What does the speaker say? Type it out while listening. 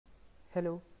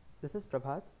Hello, this is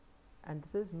Prabhat and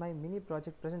this is my mini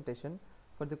project presentation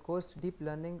for the course Deep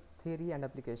Learning Theory and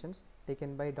Applications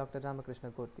taken by Dr. Rama Krishna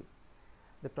Gorthi.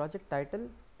 The project title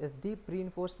is Deep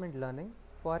Reinforcement Learning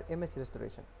for Image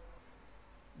Restoration.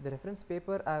 The reference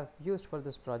paper I have used for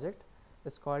this project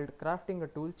is called Crafting a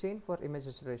Toolchain for Image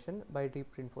Restoration by Deep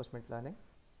Reinforcement Learning.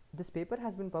 This paper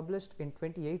has been published in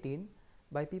 2018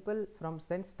 by people from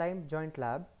SenseTime Joint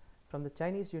Lab from the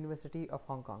Chinese University of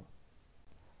Hong Kong.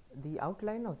 The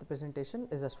outline of the presentation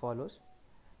is as follows.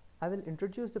 I will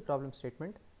introduce the problem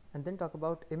statement and then talk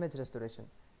about image restoration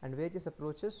and various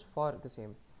approaches for the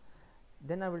same.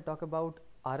 Then I will talk about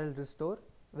RL restore,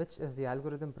 which is the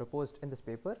algorithm proposed in this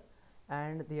paper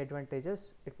and the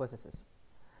advantages it possesses.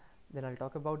 Then I'll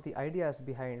talk about the ideas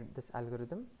behind this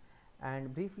algorithm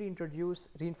and briefly introduce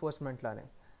reinforcement learning,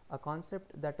 a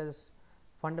concept that is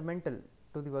fundamental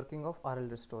to the working of RL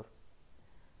restore.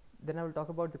 Then I will talk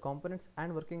about the components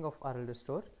and working of RL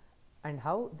restore and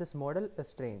how this model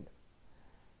is trained.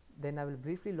 Then I will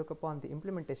briefly look upon the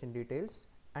implementation details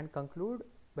and conclude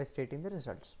by stating the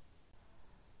results.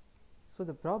 So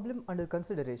the problem under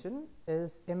consideration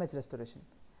is image restoration.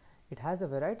 It has a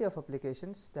variety of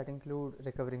applications that include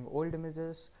recovering old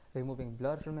images, removing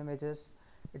blur from images.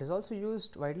 It is also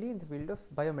used widely in the field of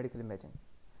biomedical imaging.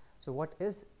 So what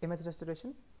is image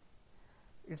restoration?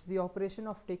 It's the operation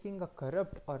of taking a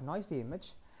corrupt or noisy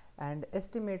image and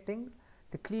estimating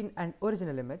the clean and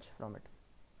original image from it.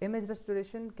 Image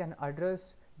restoration can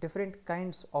address different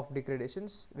kinds of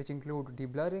degradations, which include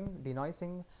deblurring,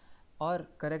 denoising, or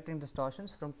correcting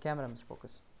distortions from camera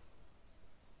misfocus.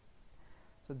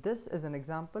 So this is an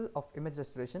example of image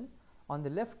restoration. On the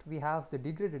left we have the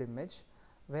degraded image,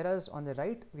 whereas on the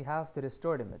right we have the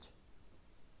restored image.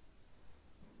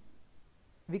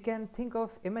 We can think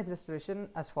of image restoration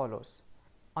as follows.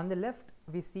 On the left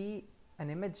we see an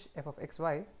image f of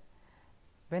xy.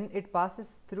 When it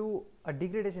passes through a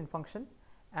degradation function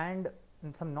and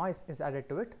some noise is added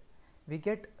to it, we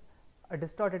get a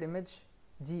distorted image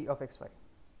g of xy.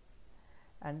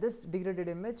 And this degraded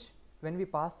image, when we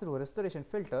pass through a restoration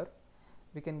filter,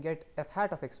 we can get f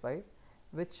hat of xy,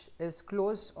 which is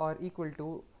close or equal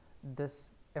to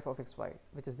this f of xy,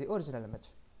 which is the original image.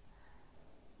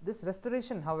 This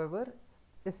restoration, however,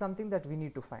 is something that we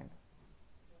need to find.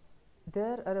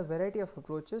 There are a variety of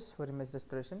approaches for image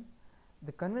restoration.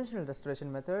 The conventional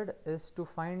restoration method is to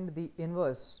find the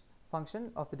inverse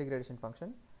function of the degradation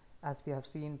function, as we have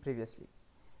seen previously.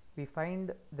 We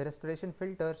find the restoration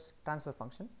filter's transfer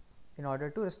function in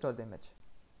order to restore the image.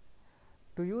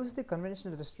 To use the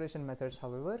conventional restoration methods,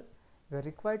 however, we are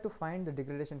required to find the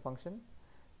degradation function,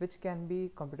 which can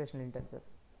be computationally intensive.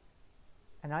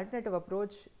 An alternative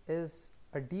approach is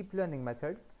a deep learning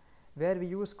method where we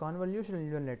use convolutional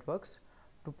neural networks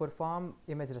to perform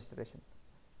image restoration.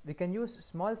 We can use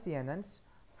small CNNs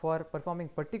for performing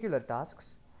particular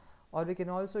tasks, or we can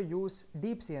also use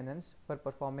deep CNNs for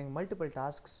performing multiple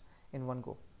tasks in one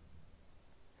go.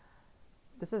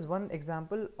 This is one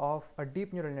example of a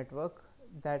deep neural network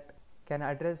that can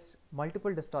address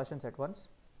multiple distortions at once.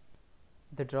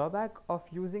 The drawback of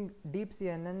using deep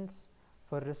CNNs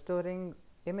for restoring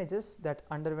images that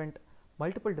underwent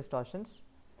multiple distortions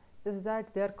is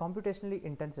that they are computationally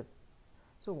intensive.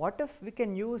 So what if we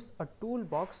can use a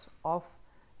toolbox of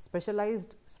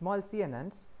specialized small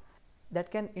CNNs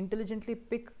that can intelligently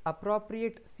pick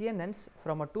appropriate CNNs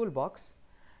from a toolbox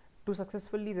to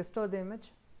successfully restore the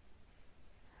image?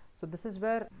 So this is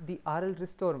where the RL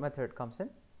restore method comes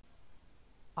in.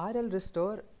 RL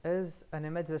restore is an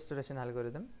image restoration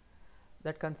algorithm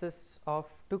that consists of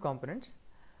two components.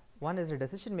 One is a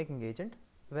decision making agent,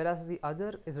 whereas the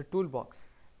other is a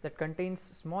toolbox that contains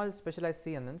small specialized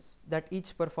CNNs that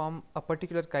each perform a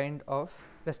particular kind of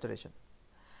restoration.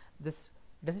 This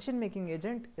decision making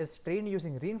agent is trained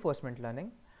using reinforcement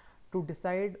learning to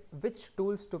decide which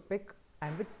tools to pick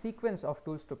and which sequence of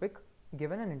tools to pick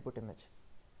given an input image.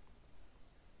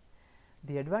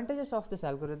 The advantages of this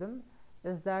algorithm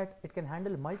is that it can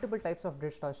handle multiple types of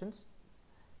distortions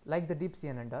like the deep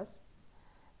CNN does,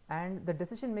 and the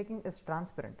decision making is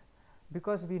transparent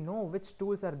because we know which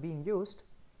tools are being used.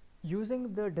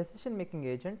 Using the decision making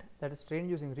agent that is trained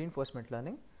using reinforcement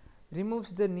learning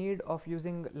removes the need of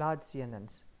using large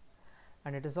CNNs,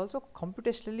 and it is also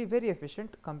computationally very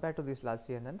efficient compared to these large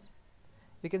CNNs.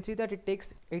 We can see that it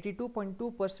takes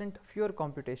 82.2% fewer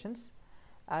computations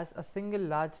as a single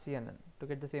large CNN to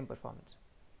get the same performance.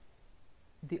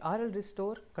 The RL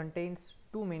restore contains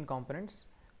two main components: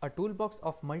 a toolbox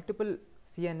of multiple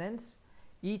CNNs,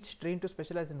 each trained to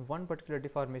specialize in one particular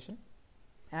deformation,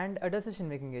 and a decision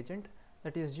making agent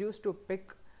that is used to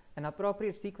pick an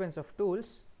appropriate sequence of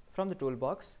tools from the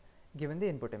toolbox given the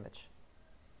input image.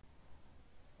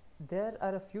 There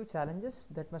are a few challenges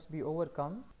that must be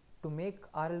overcome to make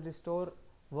RL Restore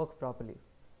work properly.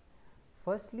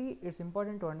 Firstly, it's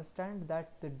important to understand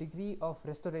that the degree of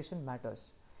restoration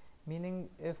matters, meaning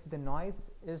if the noise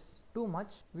is too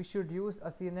much, we should use a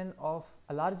CNN of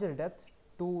a larger depth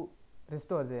to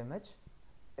restore the image.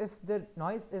 If the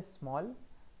noise is small,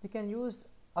 we can use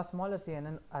a smaller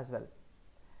CNN as well.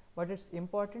 But it's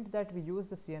important that we use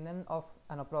the CNN of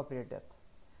an appropriate depth.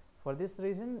 For this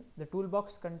reason, the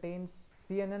toolbox contains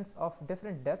CNNs of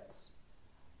different depths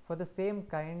for the same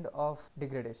kind of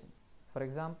degradation. For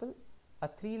example, a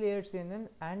 3-layered CNN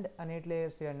and an 8-layer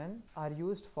CNN are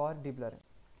used for deblurring.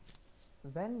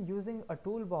 When using a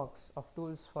toolbox of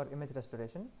tools for image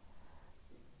restoration,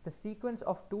 the sequence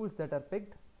of tools that are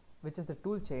picked, which is the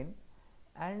tool chain,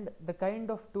 and the kind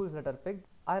of tools that are picked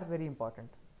are very important.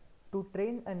 To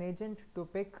train an agent to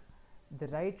pick the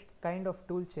right kind of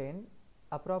tool chain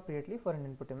appropriately for an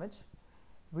input image,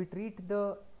 we treat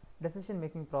the decision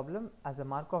making problem as a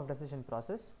Markov decision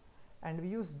process, and we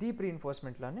use deep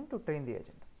reinforcement learning to train the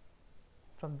agent.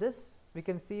 From this, we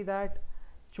can see that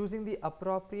choosing the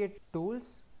appropriate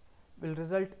tools will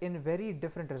result in very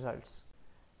different results.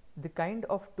 The kind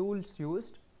of tools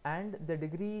used and the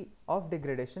degree of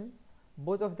degradation,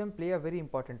 both of them play a very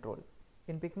important role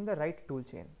in picking the right tool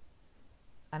chain.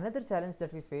 Another challenge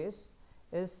that we face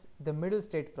is the middle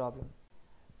state problem.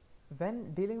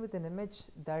 When dealing with an image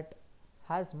that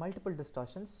has multiple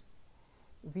distortions,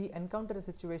 we encounter a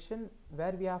situation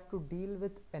where we have to deal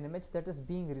with an image that is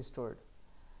being restored,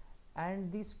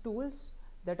 and these tools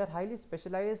that are highly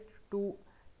specialized to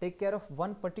take care of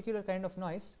one particular kind of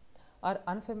noise are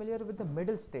unfamiliar with the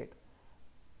middle state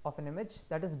of an image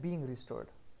that is being restored.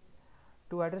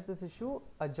 To address this issue,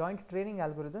 a joint training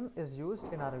algorithm is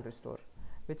used in RL Restore,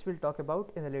 which we'll talk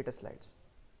about in the later slides.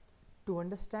 To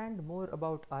understand more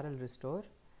about RL Restore,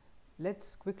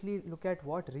 let's quickly look at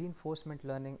what reinforcement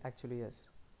learning actually is.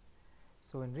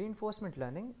 So in reinforcement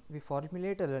learning, we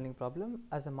formulate a learning problem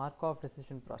as a Markov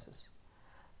decision process,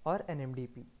 or an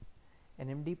MDP.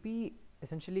 An MDP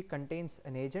essentially contains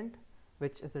an agent,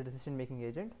 which is the decision making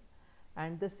agent,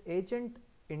 and this agent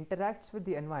interacts with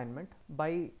the environment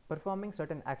by performing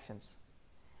certain actions,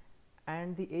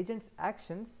 and the agent's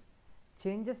actions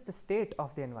changes the state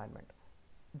of the environment.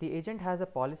 The agent has a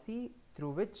policy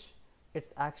through which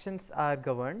its actions are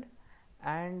governed,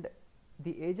 and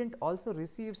the agent also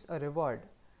receives a reward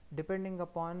depending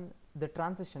upon the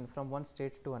transition from one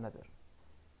state to another.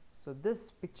 So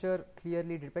this picture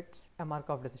clearly depicts a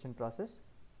Markov decision process.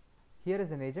 Here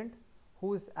is an agent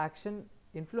whose action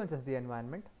influences the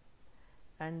environment,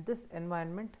 and this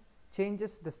environment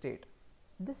changes the state.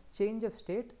 This change of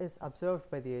state is observed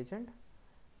by the agent,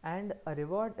 and a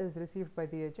reward is received by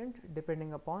the agent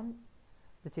depending upon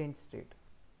the changed state.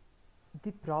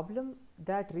 The problem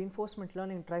that reinforcement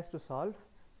learning tries to solve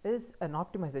is an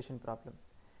optimization problem,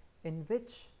 in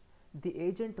which the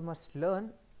agent must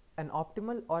learn an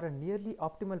optimal or a nearly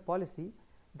optimal policy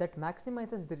that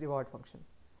maximizes the reward function,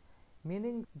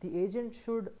 meaning the agent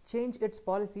should change its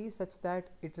policy such that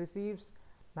it receives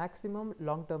maximum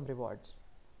long-term rewards.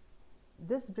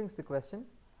 This brings the question,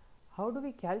 how do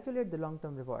we calculate the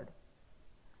long-term reward?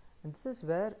 And this is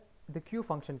where the Q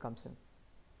function comes in.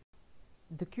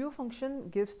 The Q function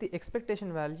gives the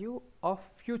expectation value of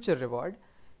future reward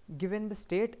given the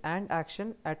state and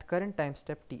action at current time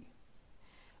step t.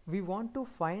 We want to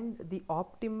find the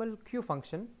optimal Q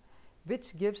function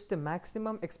which gives the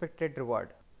maximum expected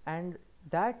reward, and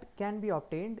that can be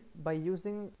obtained by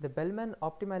using the Bellman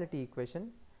optimality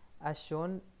equation as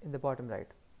shown in the bottom right.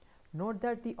 Note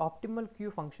that the optimal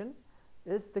Q function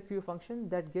is the Q function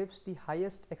that gives the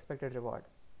highest expected reward.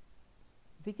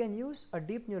 We can use a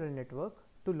deep neural network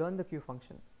to learn the Q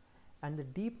function, and the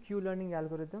deep Q learning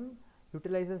algorithm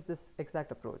utilizes this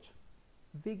exact approach.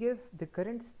 We give the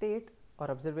current state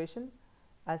or observation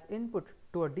as input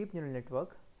to a deep neural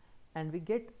network, and we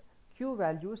get Q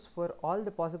values for all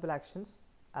the possible actions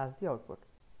as the output.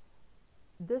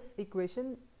 This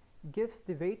equation gives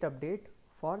the weight update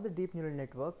for the deep neural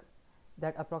network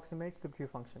that approximates the Q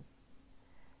function.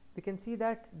 We can see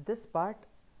that this part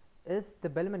is the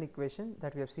Bellman equation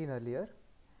that we have seen earlier.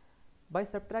 By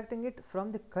subtracting it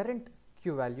from the current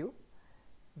Q value,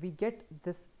 we get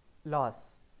this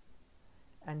loss,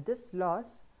 and this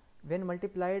loss, when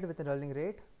multiplied with the learning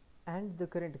rate and the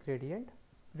current gradient,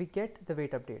 we get the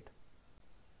weight update.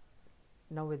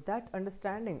 Now with that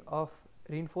understanding of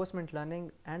reinforcement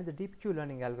learning and the deep Q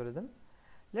learning algorithm,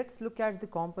 let's look at the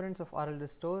components of RL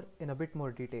Restore in a bit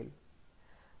more detail.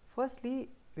 Firstly,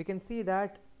 we can see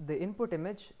that the input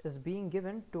image is being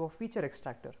given to a feature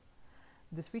extractor.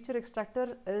 This feature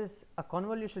extractor is a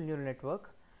convolutional neural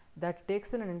network that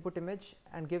takes in an input image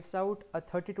and gives out a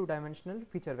 32-dimensional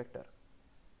feature vector.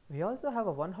 We also have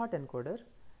a one-hot encoder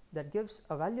that gives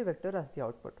a value vector as the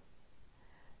output.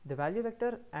 The value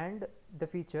vector and the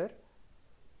feature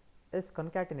is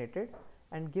concatenated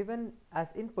and given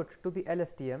as input to the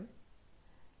LSTM,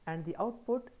 and the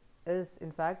output is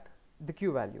in fact the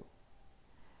Q value.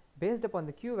 Based upon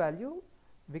the Q value,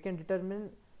 we can determine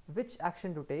which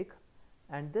action to take,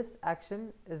 and this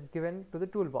action is given to the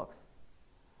toolbox.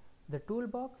 The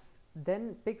toolbox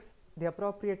then picks the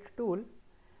appropriate tool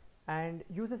and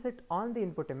uses it on the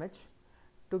input image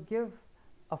to give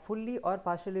a fully or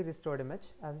partially restored image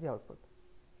as the output.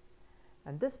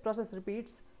 And this process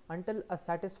repeats until a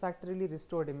satisfactorily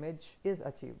restored image is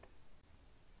achieved.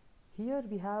 Here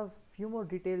we have few more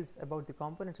details about the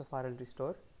components of RL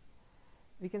Restore.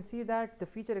 We can see that the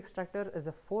feature extractor is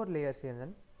a 4-layer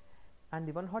CNN, and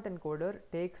the one-hot encoder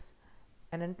takes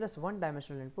an n+1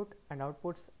 dimensional input and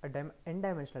outputs a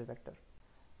n-dimensional vector.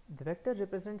 The vector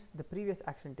represents the previous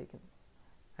action taken,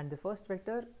 and the first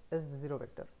vector is the 0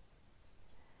 vector.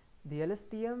 The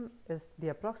LSTM is the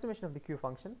approximation of the Q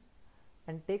function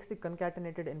and takes the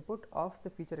concatenated input of the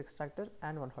feature extractor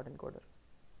and one-hot encoder.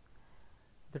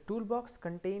 The toolbox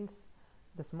contains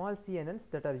the small CNNs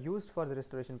that are used for the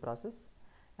restoration process,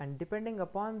 and depending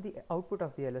upon the output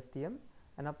of the LSTM,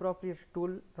 an appropriate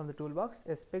tool from the toolbox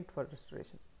is picked for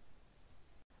restoration.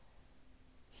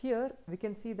 Here we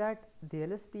can see that the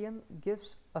LSTM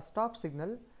gives a stop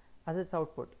signal as its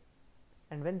output,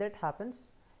 and when that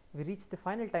happens, we reach the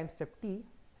final time step T,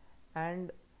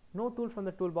 and no tool from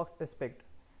the toolbox is picked,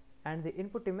 and the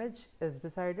input image is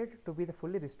decided to be the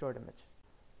fully restored image.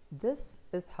 This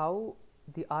is how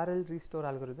the RL Restore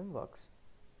algorithm works.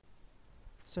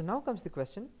 So now comes the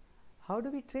question, how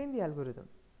do we train the algorithm?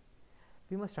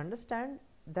 We must understand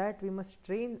that we must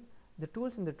train the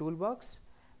tools in the toolbox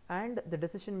and the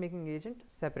decision making agent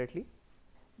separately.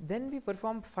 Then we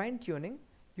perform fine tuning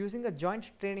using a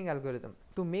joint training algorithm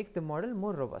to make the model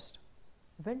more robust.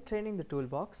 When training the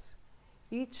toolbox,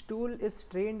 each tool is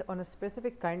trained on a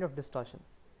specific kind of distortion.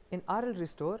 In RL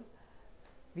Restore,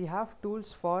 we have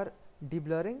tools for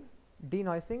deblurring,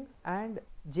 denoising, and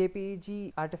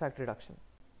JPEG artifact reduction.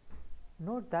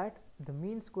 Note that the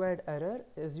mean squared error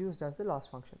is used as the loss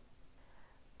function.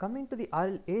 Coming to the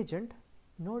RL agent,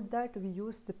 note that we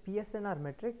use the PSNR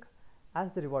metric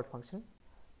as the reward function.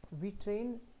 We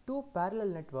train two parallel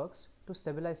networks to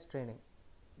stabilize training.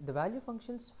 The value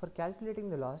functions for calculating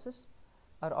the losses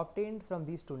are obtained from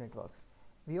these two networks.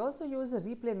 We also use a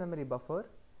replay memory buffer,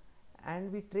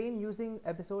 and we train using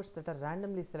episodes that are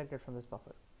randomly selected from this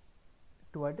buffer.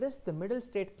 To address the middle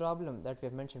state problem that we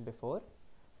have mentioned before,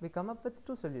 we come up with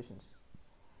two solutions.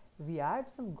 We add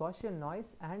some Gaussian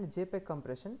noise and JPEG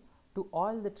compression to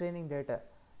all the training data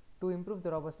to improve the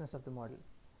robustness of the model.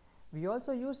 We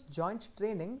also use joint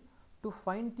training to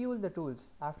fine-tune the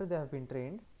tools after they have been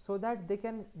trained so that they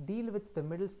can deal with the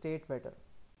middle state better.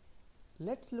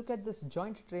 Let's look at this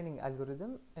joint training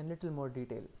algorithm in little more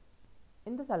detail.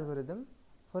 In this algorithm,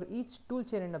 for each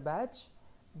toolchain in a batch,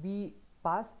 we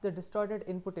pass the distorted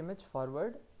input image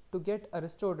forward to get a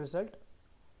restored result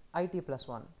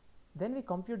IT+1. Then we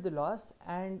compute the loss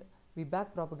and we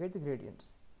backpropagate the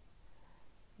gradients.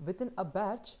 Within a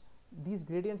batch, these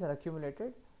gradients are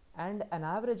accumulated, and an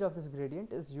average of this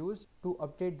gradient is used to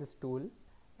update this tool,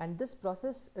 and this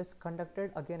process is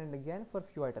conducted again and again for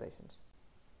few iterations.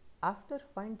 After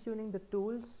fine-tuning the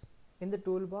tools in the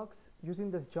toolbox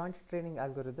using this joint training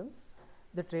algorithm,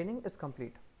 the training is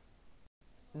complete.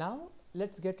 Now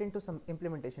let's get into some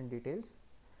implementation details.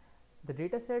 The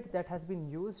dataset that has been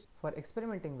used for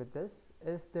experimenting with this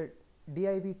is the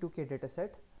DIV2K dataset.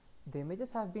 The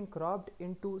images have been cropped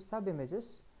into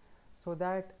sub-images so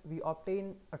that we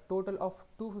obtain a total of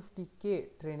 250K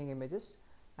training images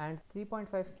and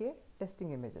 3.5K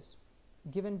testing images.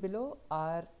 Given below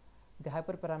are the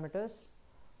hyperparameters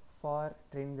for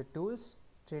training the tools,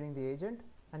 training the agent,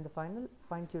 and the final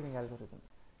fine-tuning algorithm.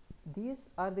 These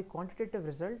are the quantitative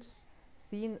results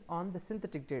seen on the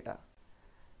synthetic data.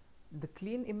 The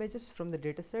clean images from the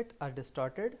dataset are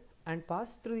distorted and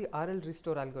passed through the RL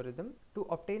Restore algorithm to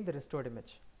obtain the restored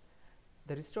image.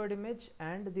 The restored image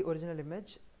and the original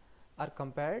image are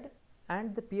compared,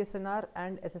 and the PSNR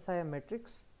and SSIM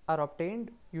metrics are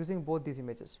obtained using both these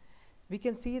images. We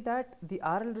can see that the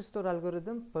RL Restore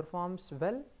algorithm performs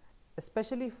well,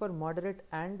 especially for moderate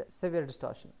and severe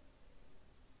distortion.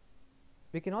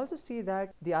 We can also see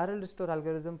that the RL Restore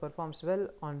algorithm performs well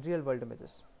on real world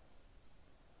images.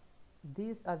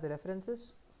 These are the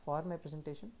references for my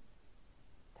presentation.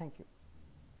 Thank you.